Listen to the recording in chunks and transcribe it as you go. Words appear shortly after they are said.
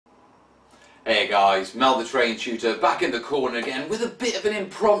Hey guys, Mel the Train Tutor back in the corner again with a bit of an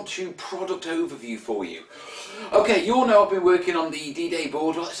impromptu product overview for you. Okay, you all know I've been working on the D-Day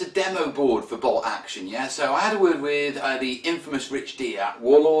board. Well, it's a demo board for bolt action, yeah? So I had a word with the infamous Rich D at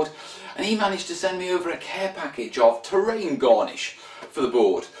Warlord, and he managed to send me over a care package of terrain garnish for the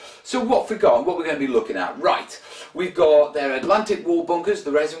board. So what we're going to be looking at? Right, we've got their Atlantic wall bunkers,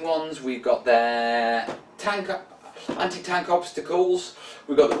 the resin ones. We've got their anti-tank obstacles.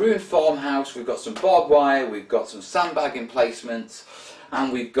 We've got the ruined farmhouse. We've got some barbed wire. We've got some sandbag emplacements,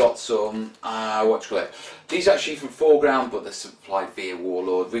 and we've got some these are actually from foreground, but they're supplied via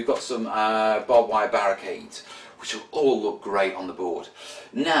Warlord. We've got some barbed wire barricades, which will all look great on the board.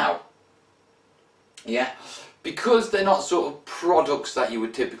 Now, yeah, because they're not sort of products that you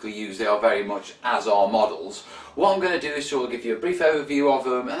would typically use, they are very much as our models. What I'm going to do is sort of give you a brief overview of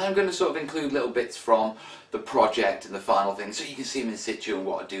them, and I'm going to sort of include little bits from the project and the final thing, so you can see them in situ and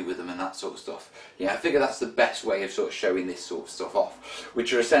what I do with them and that sort of stuff. Yeah, I figure that's the best way of sort of showing this sort of stuff off,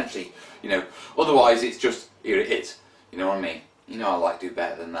 which are essentially, you know, otherwise it's just, here it is, you know what I mean? You know I like to do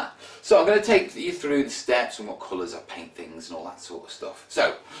better than that. So I'm going to take you through the steps and what colours I paint things and all that sort of stuff.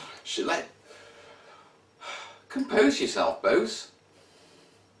 So, compose yourself, Bose.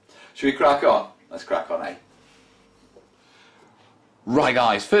 Should we crack on? Let's crack on, eh? Right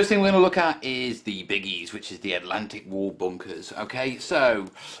guys, first thing we're going to look at is the biggies, which is the Atlantic wall bunkers. Okay, so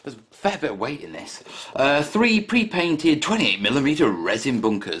there's a fair bit of weight in this. 3 pre-painted 28mm resin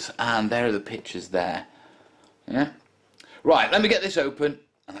bunkers, and there are the pictures there. Yeah. Right, let me get this open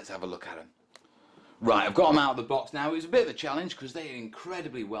and let's have a look at them. Right, I've got them out of the box now. It was a bit of a challenge because they are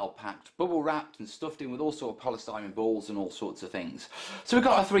incredibly well packed, bubble wrapped and stuffed in with all sorts of polystyrene balls and all sorts of things. So we've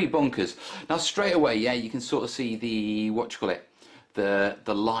got our 3 bunkers. Now straight away, yeah, you can sort of see the,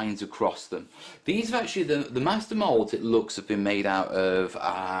 the lines across them. These are actually the master molds, it looks, have been made out of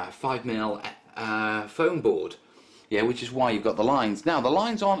 5mm foam board. Yeah, which is why you've got the lines. Now, the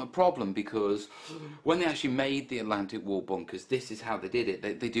lines aren't a problem because when they actually made the Atlantic wall bunkers, this is how they did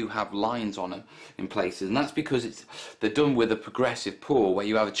it. They do have lines on them in places, and that's because they're done with a progressive pour, where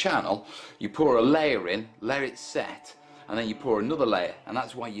you have a channel, you pour a layer in, let it set, and then you pour another layer, and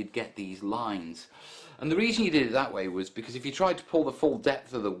that's why you'd get these lines. And the reason you did it that way was because if you tried to pull the full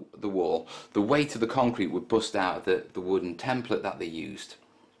depth of the wall, the weight of the concrete would bust out of the wooden template that they used.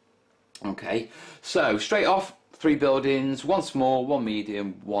 Okay, so straight off, 3 buildings, 1 small, 1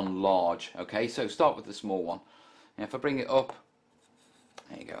 medium, 1 large. Okay, so start with the small one. And if I bring it up,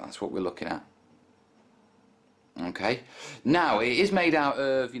 there you go, that's what we're looking at. Okay, now it is made out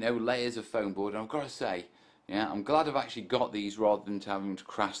of, you know, layers of foam board, and I've got to say, yeah, I'm glad I've actually got these rather than having to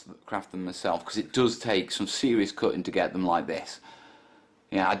craft them myself, because it does take some serious cutting to get them like this.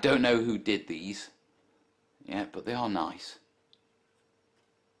 Yeah, I don't know who did these, yeah, but they are nice.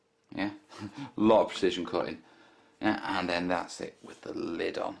 Yeah, a lot of precision cutting. Yeah, and then that's it with the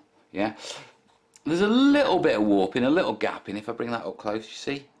lid on. Yeah, there's a little bit of warping, a little gapping. If I bring that up close, you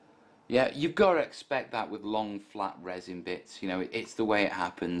see? Yeah, you've got to expect that with long flat resin bits. You know, it's the way it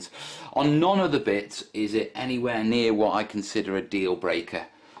happens. On none of the bits is it anywhere near what I consider a deal breaker.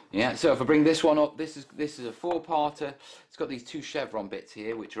 Yeah, so if I bring this one up, this is a 4-parter. It's got these 2 chevron bits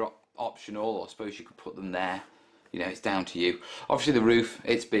here, which are optional, or I suppose you could put them there. You know, it's down to you. Obviously the roof,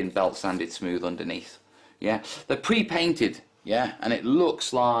 it's been belt sanded smooth underneath. Yeah, they're pre-painted, yeah, and it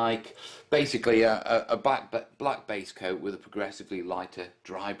looks like basically a black base coat with a progressively lighter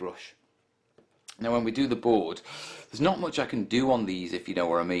dry brush. Now when we do the board, there's not much I can do on these, if you know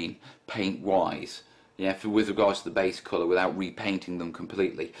what I mean, paint-wise, yeah, with regards to the base colour, without repainting them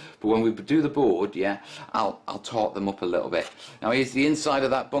completely. But when we do the board, yeah, I'll tart them up a little bit. Now here's the inside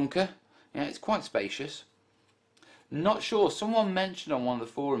of that bunker. Yeah, it's quite spacious. Not sure, someone mentioned on one of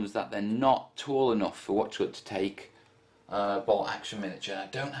the forums that they're not tall enough for Watchwood to take bolt action miniature. I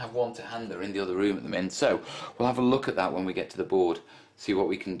don't have one to hand, they're in the other room at the minute, so we'll have a look at that when we get to the board, see what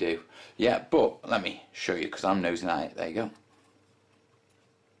we can do. Yeah, but let me show you, because I'm nosing at it. There you go.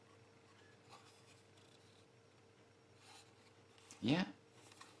 Yeah,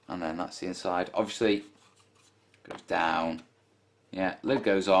 and then that's the inside. Obviously goes down, yeah, lid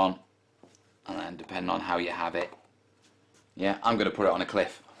goes on, and then depending on how you have it, yeah, I'm going to put it on a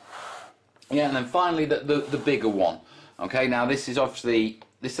cliff. Yeah, and then finally the bigger one. Okay, now this is actually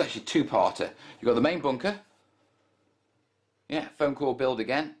 2-parter. You've got the main bunker. Yeah, foam core build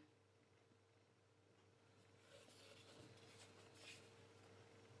again.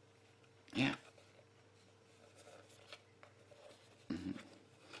 Yeah.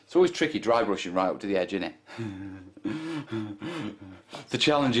 It's always tricky dry brushing right up to the edge, isn't it? The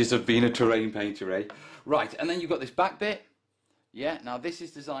challenges of being a terrain painter, eh? Right, and then you've got this back bit. Yeah, now this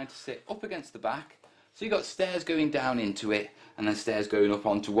is designed to sit up against the back. So you've got stairs going down into it, and then stairs going up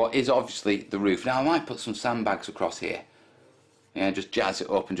onto what is obviously the roof. Now I might put some sandbags across here. Yeah, just jazz it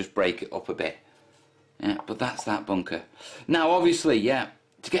up and just break it up a bit. Yeah, but that's that bunker. Now obviously, yeah,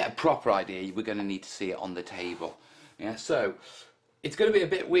 to get a proper idea, we're going to need to see it on the table. Yeah, so it's going to be a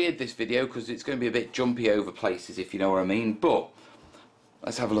bit weird, this video, because it's going to be a bit jumpy over places, if you know what I mean. But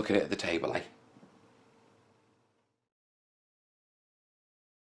let's have a look at it at the table, eh?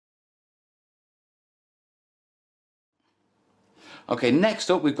 Okay, next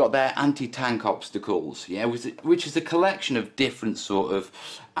up we've got their anti-tank obstacles, yeah, which is a collection of different sort of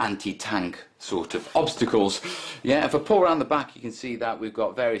anti-tank sort of obstacles. Yeah, if I pull around the back, you can see that we've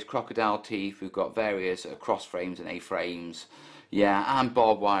got various crocodile teeth, we've got various cross frames and A-frames, yeah, and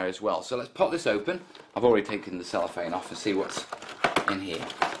barbed wire as well. So let's pop this open. I've already taken the cellophane off and see what's in here.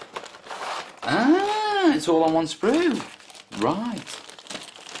 Ah, it's all on one sprue. Right.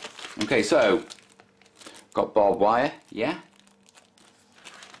 Okay, so got barbed wire, yeah.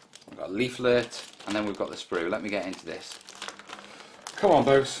 We've got a leaflet, and then we've got the sprue. Let me get into this. Come on,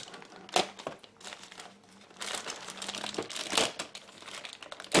 boss.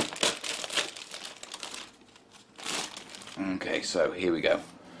 Okay, so here we go.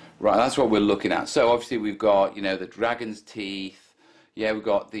 Right, that's what we're looking at. So obviously we've got, you know, the dragon's teeth. Yeah, we've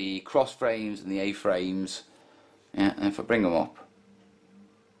got the cross frames and the A-frames. Yeah, and if I bring them up,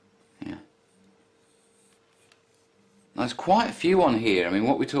 yeah. There's quite a few on here. I mean,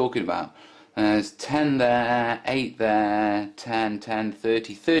 what we're talking about. There's 10 there, 8 there, 10, 10,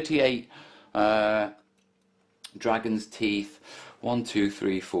 30, 38 dragon's teeth. 1, 2,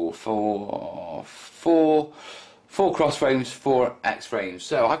 3, 4, 4 cross frames, 4 X frames.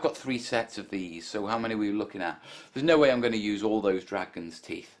 So I've got 3 sets of these. So how many are we looking at? There's no way I'm going to use all those dragon's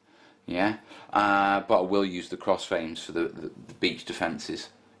teeth. Yeah, but I will use the cross frames for the beach defences.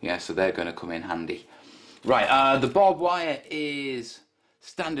 Yeah, so they're going to come in handy. Right, the barbed wire is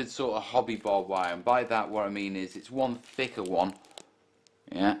standard sort of hobby barbed wire, and by that what I mean is it's one thicker one,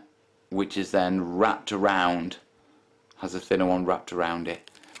 yeah, which is then wrapped around, has a thinner one wrapped around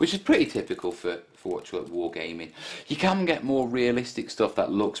it, which is pretty typical for wargaming. You can get more realistic stuff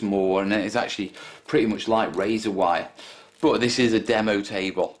that looks more, and it's actually pretty much like razor wire, but this is a demo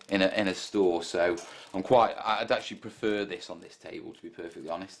table in a store, so I'd actually prefer this on this table, to be perfectly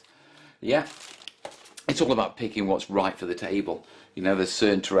honest. Yeah. It's all about picking what's right for the table. You know, there's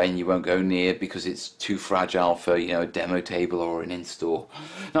certain terrain you won't go near because it's too fragile for, you know, a demo table or an in-store.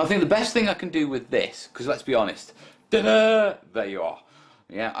 Now, I think the best thing I can do with this, because let's be honest, there you are.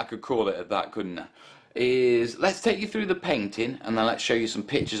 Yeah, I could call it at that, couldn't I? Is let's take you through the painting and then let's show you some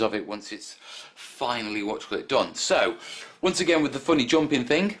pictures of it once it's finally done. So, once again with the funny jumping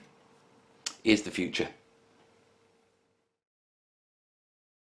thing, here's the future.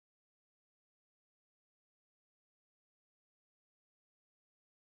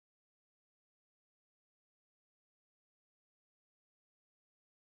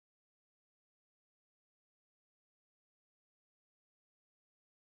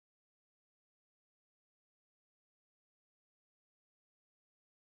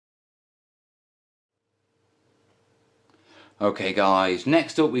 Okay guys,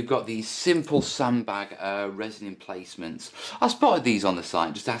 next up we've got these simple sandbag resin emplacements. I spotted these on the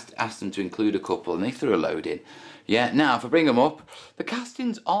site, just asked them to include a couple and they threw a load in. Yeah, now if I bring them up, the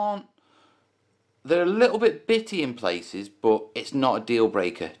castings they're a little bit bitty in places, but it's not a deal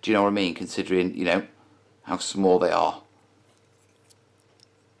breaker. Do you know what I mean? Considering, you know, how small they are.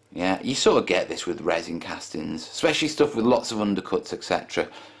 Yeah, you sort of get this with resin castings, especially stuff with lots of undercuts, etc.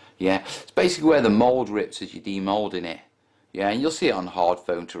 Yeah, it's basically where the mould rips as you're demoulding it. Yeah, and you'll see it on hard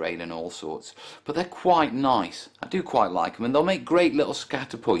foam terrain and all sorts. But they're quite nice. I do quite like them, and they'll make great little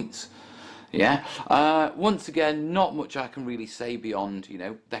scatter points. Yeah, once again, not much I can really say beyond, you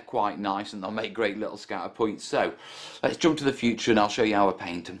know, they're quite nice and they'll make great little scatter points. So, let's jump to the future and I'll show you how I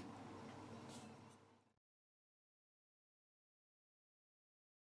paint them.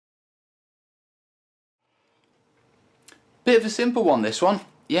 Bit of a simple one, this one.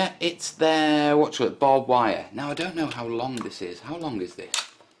 Yeah, it's their, barbed wire. Now, I don't know how long this is. How long is this?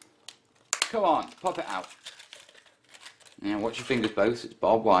 Come on, pop it out. Yeah, watch your fingers both, it's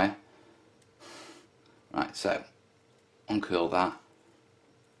barbed wire. Right, so, uncurl that.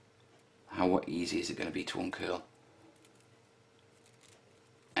 How easy is it going to be to uncurl?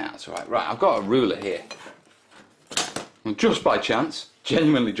 Yeah, that's alright. Right, I've got a ruler here. Well, just by chance,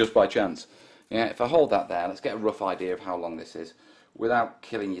 genuinely just by chance. Yeah, if I hold that there, let's get a rough idea of how long this is. Without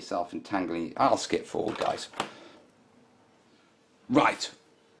killing yourself and tangling. I'll skip forward, guys. Right,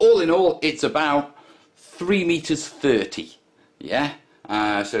 all in all, it's about 3 meters 30. Yeah.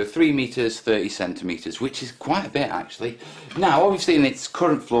 So 3 meters, 30 centimeters, which is quite a bit actually. Now, obviously, in its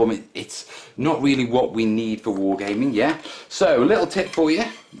current form, it's not really what we need for wargaming. Yeah. So, little tip for you.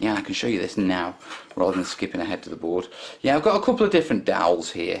 Yeah, I can show you this now rather than skipping ahead to the board. Yeah, I've got a couple of different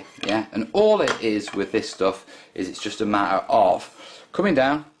dowels here. Yeah, and all it is with this stuff is it's just a matter of coming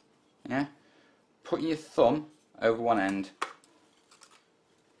down. Yeah, putting your thumb over one end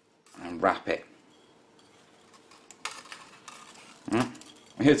and wrap it.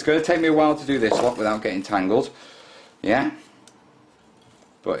 It's going to take me a while to do this lot without getting tangled, yeah,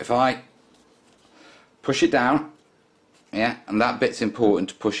 but if I push it down, yeah, and that bit's important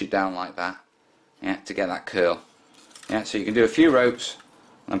to push it down like that, yeah, to get that curl, yeah, so you can do a few ropes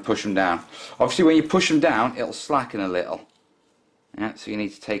and push them down. Obviously when you push them down it'll slacken a little, yeah, so you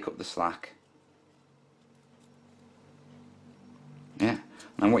need to take up the slack, yeah,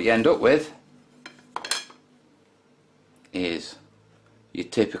 and what you end up with is your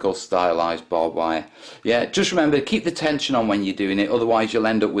typical stylized barbed wire. Yeah, just remember to keep the tension on when you're doing it, otherwise you'll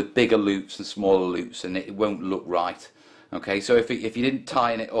end up with bigger loops and smaller loops and it won't look right. Okay, so if you didn't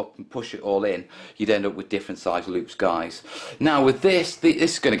tighten it up and push it all in, you'd end up with different size loops, guys. Now with this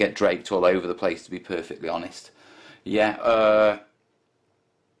is going to get draped all over the place, to be perfectly honest. Yeah,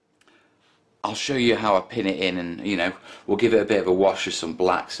 I'll show you how I pin it in, and you know, we'll give it a bit of a wash with some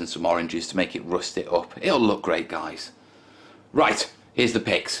blacks and some oranges to make it rust it up. It'll look great, guys. Right. Here's the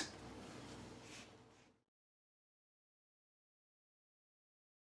picks.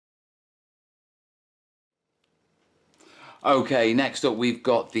 Okay, next up we've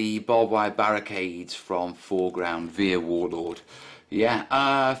got the barbed wire barricades from Foreground via Warlord.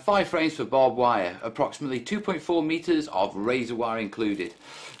 Yeah, 5 frames for barbed wire, approximately 2.4 meters of razor wire included.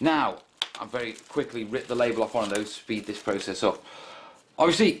 Now, I'll very quickly rip the label off one of those to speed this process up.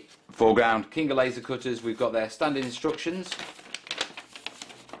 Obviously, Foreground, King of Laser Cutters, we've got their standard instructions.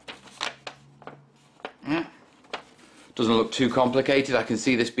 Yeah. Doesn't look too complicated. I can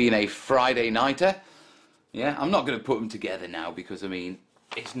see this being a Friday nighter. Yeah, I'm not going to put them together now because I mean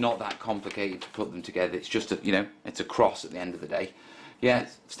it's not that complicated to put them together. It's just a, you know, it's a cross at the end of the day. Yeah,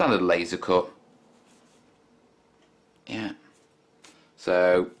 standard laser cut. Yeah.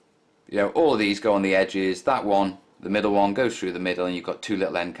 So, you know, all of these go on the edges. That one, the middle one, goes through the middle, and you've got 2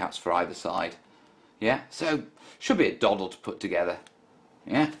 little end caps for either side. Yeah, so should be a doddle to put together.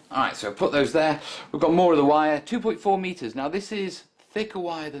 Yeah, alright, so put those there. We've got more of the wire, 2.4 meters. Now this is thicker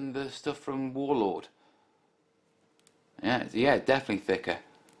wire than the stuff from Warlord. Yeah, definitely thicker.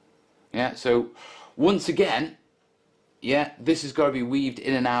 Yeah, so once again, yeah, this has got to be weaved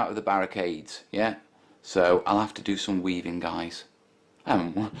in and out of the barricades. Yeah, so I'll have to do some weaving, guys.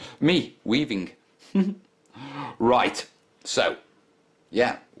 Me weaving. Right, so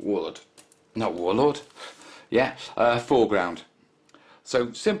yeah, Warlord, not Warlord. Yeah, Foreground.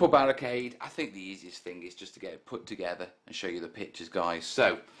 So simple barricade. I think the easiest thing is just to get it put together and show you the pictures, guys.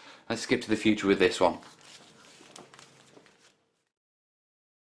 So let's skip to the future with this one.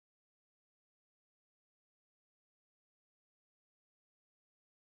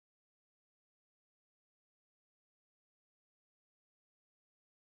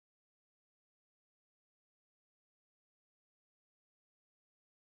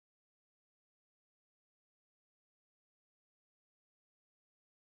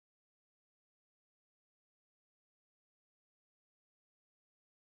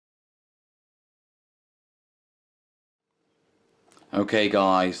 Okay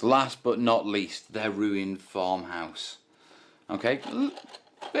guys, last but not least, their ruined farmhouse. Okay, a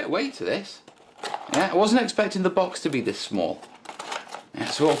bit of weight to this. Yeah, I wasn't expecting the box to be this small. Yeah,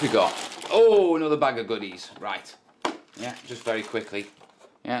 so what have we got? Oh, another bag of goodies. Right. Yeah, just very quickly.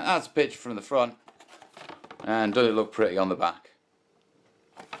 Yeah, that's a picture from the front. And does it look pretty on the back?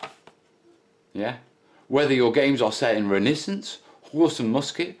 Yeah. Whether your games are set in Renaissance, Horse and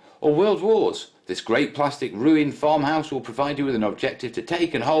Musket, or World Wars, this great plastic ruined farmhouse will provide you with an objective to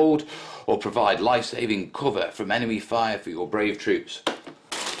take and hold, or provide life-saving cover from enemy fire for your brave troops.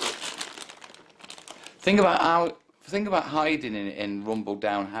 Think about hiding in rumbled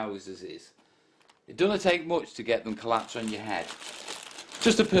down houses is. It doesn't take much to get them collapse on your head.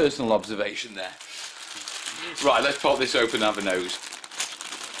 Just a personal observation there. Right, let's pop this open and have a nose.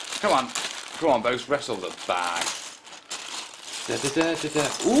 Come on, both wrestle the bag. Da, da, da, da, da.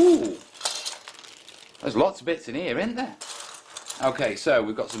 Ooh! There's lots of bits in here, isn't there? Okay, so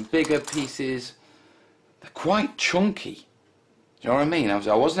we've got some bigger pieces. They're quite chunky. Do you know what I mean?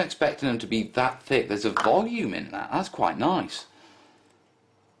 I wasn't expecting them to be that thick. There's a volume in that. That's quite nice.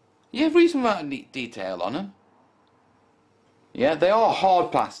 Yeah, reasonable amount of detail on them. Yeah, they are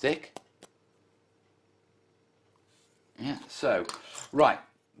hard plastic. Yeah, so, right,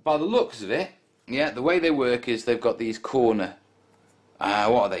 by the looks of it, yeah, the way they work is they've got these corner, what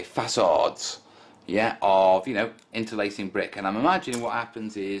are they, facades, yeah, of, you know, interlacing brick. And I'm imagining what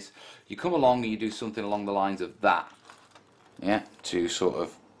happens is you come along and you do something along the lines of that, yeah, to sort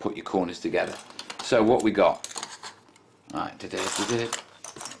of put your corners together. So what we got, right,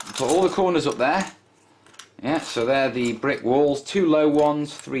 put all the corners up there, yeah, so they're the brick walls, 2 low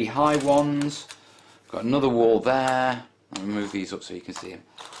ones, 3 high ones, got another wall there. I'll move these up so you can see them.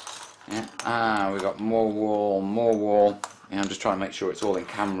 Yeah, we've got more wall, more wall. Yeah, I'm just trying to make sure it's all in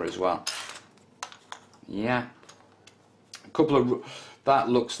camera as well. Yeah, a couple of, that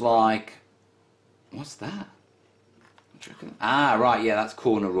looks like, what's that? What do you reckon? Ah, right, yeah, that's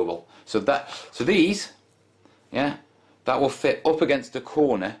corner rubble. So these, yeah, that will fit up against the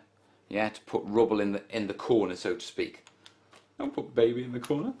corner, yeah, to put rubble in the corner, so to speak. Don't put baby in the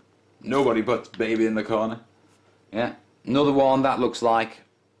corner. Nobody puts baby in the corner. Yeah, another one that looks like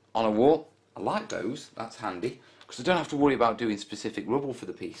on a wall. I like those, that's handy, because I don't have to worry about doing specific rubble for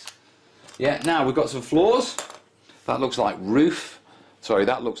the piece. Yeah, now we've got some floors. That looks like roof. Sorry,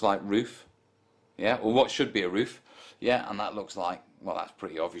 that looks like roof. Yeah, or what should be a roof. Yeah, and that looks like, well, that's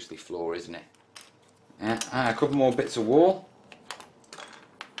pretty obviously floor, isn't it? Yeah, a couple more bits of wall.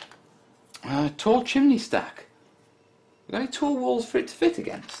 Tall chimney stack. Got any tall walls for it to fit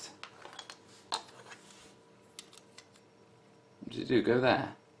against? What does it do? Go there.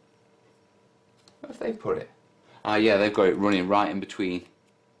 Where have they put it? Ah, yeah, they've got it running right in between.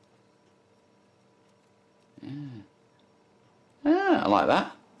 Yeah, I like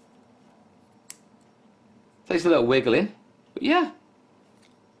that. Takes a little wiggling, but yeah.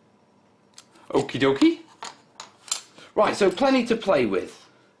 Okie dokie. Right, so plenty to play with.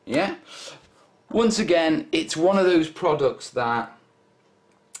 Yeah. Once again, it's one of those products that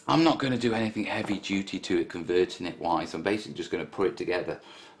I'm not going to do anything heavy duty to it, converting it wise. I'm basically just going to put it together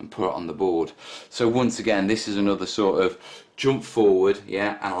and put it on the board. So once again, this is another sort of jump forward,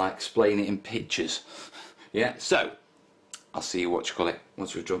 yeah, and I'll explain it in pictures. Yeah, so I'll see you, what you call it,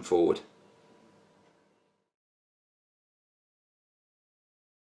 once we've jumped forward.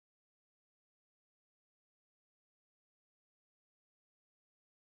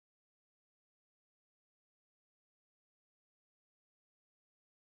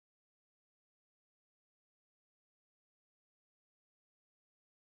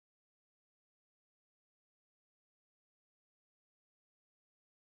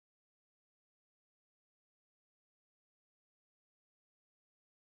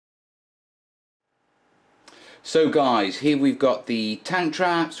 So guys, here we've got the tank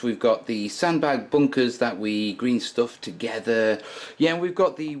traps, we've got the sandbag bunkers that we green stuffed together, yeah, and we've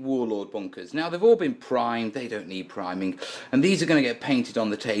got the Warlord bunkers. Now they've all been primed, they don't need priming, and these are going to get painted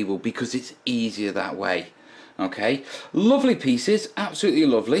on the table because it's easier that way. Okay, lovely pieces, absolutely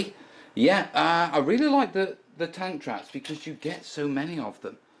lovely. Yeah, I really like the tank traps because you get so many of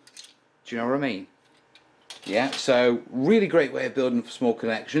them. Do you know what I mean? Yeah, so really great way of building a small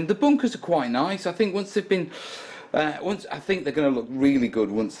collection. The bunkers are quite nice. I think once they've been, I think they're going to look really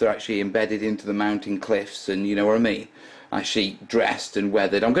good once they're actually embedded into the mountain cliffs, and you know what I mean, actually dressed and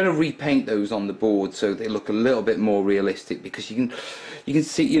weathered. I'm going to repaint those on the board so they look a little bit more realistic, because you can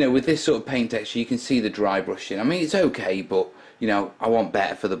see, you know, with this sort of paint texture, you can see the dry brushing. I mean, it's okay, but you know, I want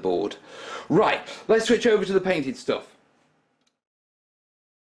better for the board. Right, let's switch over to the painted stuff.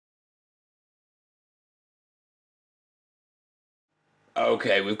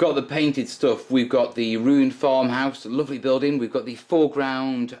 Okay, we've got the painted stuff. We've got the ruined farmhouse, a lovely building. We've got the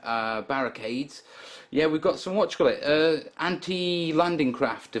foreground barricades. Yeah, we've got some, what you call it, anti-landing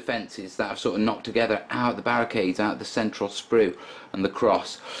craft defences that have sort of knocked together out the barricades, out the central sprue and the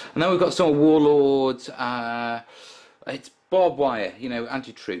cross. And then we've got some warlords, it's barbed wire, you know,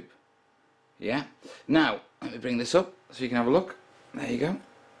 anti-troop. Yeah. Now, let me bring this up so you can have a look. There you go.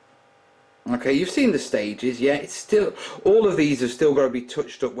 Okay, you've seen the stages, yeah, it's still, all of these have still got to be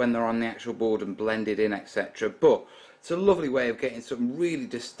touched up when they're on the actual board and blended in, etc. But it's a lovely way of getting some really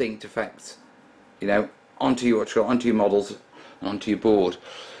distinct effects, you know, onto your models and onto your board.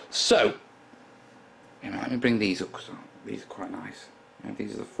 So, you know, let me bring these up, because these are quite nice. Yeah,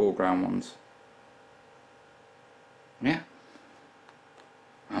 these are the foreground ones. Yeah.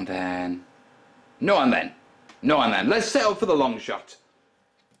 And then, let's set up for the long shot.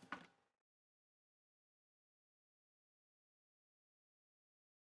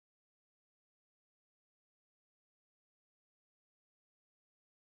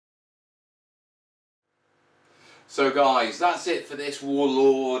 So guys, that's it for this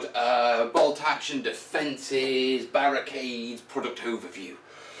Warlord bolt action defences, barricades, product overview.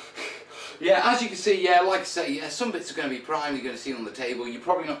 Yeah, as you can see, yeah, like I say, yeah, some bits are going to be prime, you're going to see on the table. You're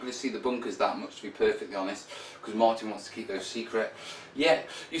probably not going to see the bunkers that much, to be perfectly honest, because Martin wants to keep those secret. Yeah,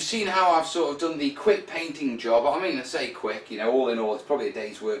 you've seen how I've sort of done the quick painting job. I mean, I say quick, you know, all in all, it's probably a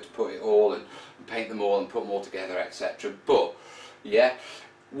day's work to put it all and paint them all and put them all together, etc. But, yeah,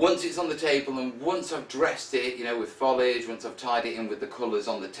 once it's on the table and once I've dressed it, you know, with foliage, once I've tied it in with the colours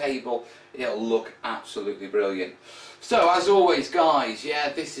on the table, it'll look absolutely brilliant. So, as always, guys, yeah,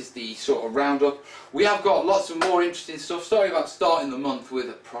 this is the sort of roundup. We have got lots of more interesting stuff. Sorry about starting the month with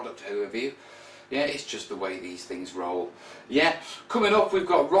a product overview. Yeah, it's just the way these things roll. Yeah, coming up we've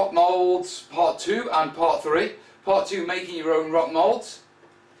got rock moulds part 2 and part 3. Part 2, making your own rock moulds.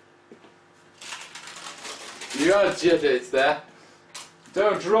 Yeah, it's there.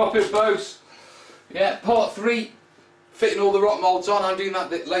 Don't drop it, folks. Yeah, part 3, fitting all the rock moulds on. I'm doing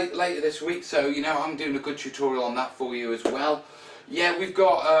that later this week, so you know I'm doing a good tutorial on that for you as well. Yeah, we've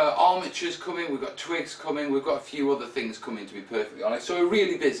got armatures coming, we've got twigs coming, we've got a few other things coming, to be perfectly honest, so we're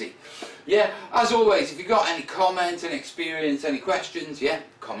really busy. Yeah, as always, if you've got any comments, any experience, any questions, yeah,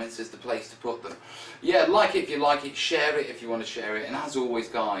 comments is the place to put them. Yeah, like it if you like it, share it if you want to share it, and as always,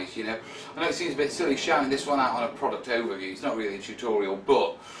 guys, you know, I know it seems a bit silly shouting this one out on a product overview, it's not really a tutorial,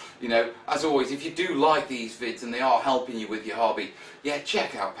 but, you know, as always, if you do like these vids and they are helping you with your hobby, yeah,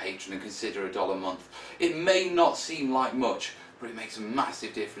 check out Patreon and consider $1 a month. It may not seem like much, but it makes a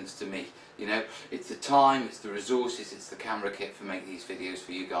massive difference to me. You know, it's the time, it's the resources, it's the camera kit for making these videos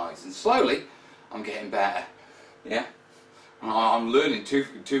for you guys. And slowly, I'm getting better. Yeah, I'm learning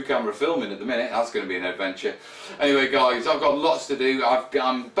two camera filming at the minute. That's going to be an adventure. Anyway, guys, I've got lots to do.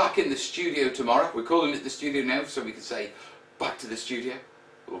 I'm back in the studio tomorrow. We're calling it the studio now, so we can say back to the studio.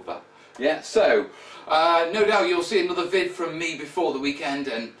 Love that. Yeah. So, no doubt you'll see another vid from me before the weekend,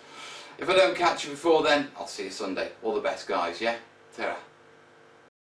 and if I don't catch you before then, I'll see you Sunday. All the best, guys, yeah? Ta-ra.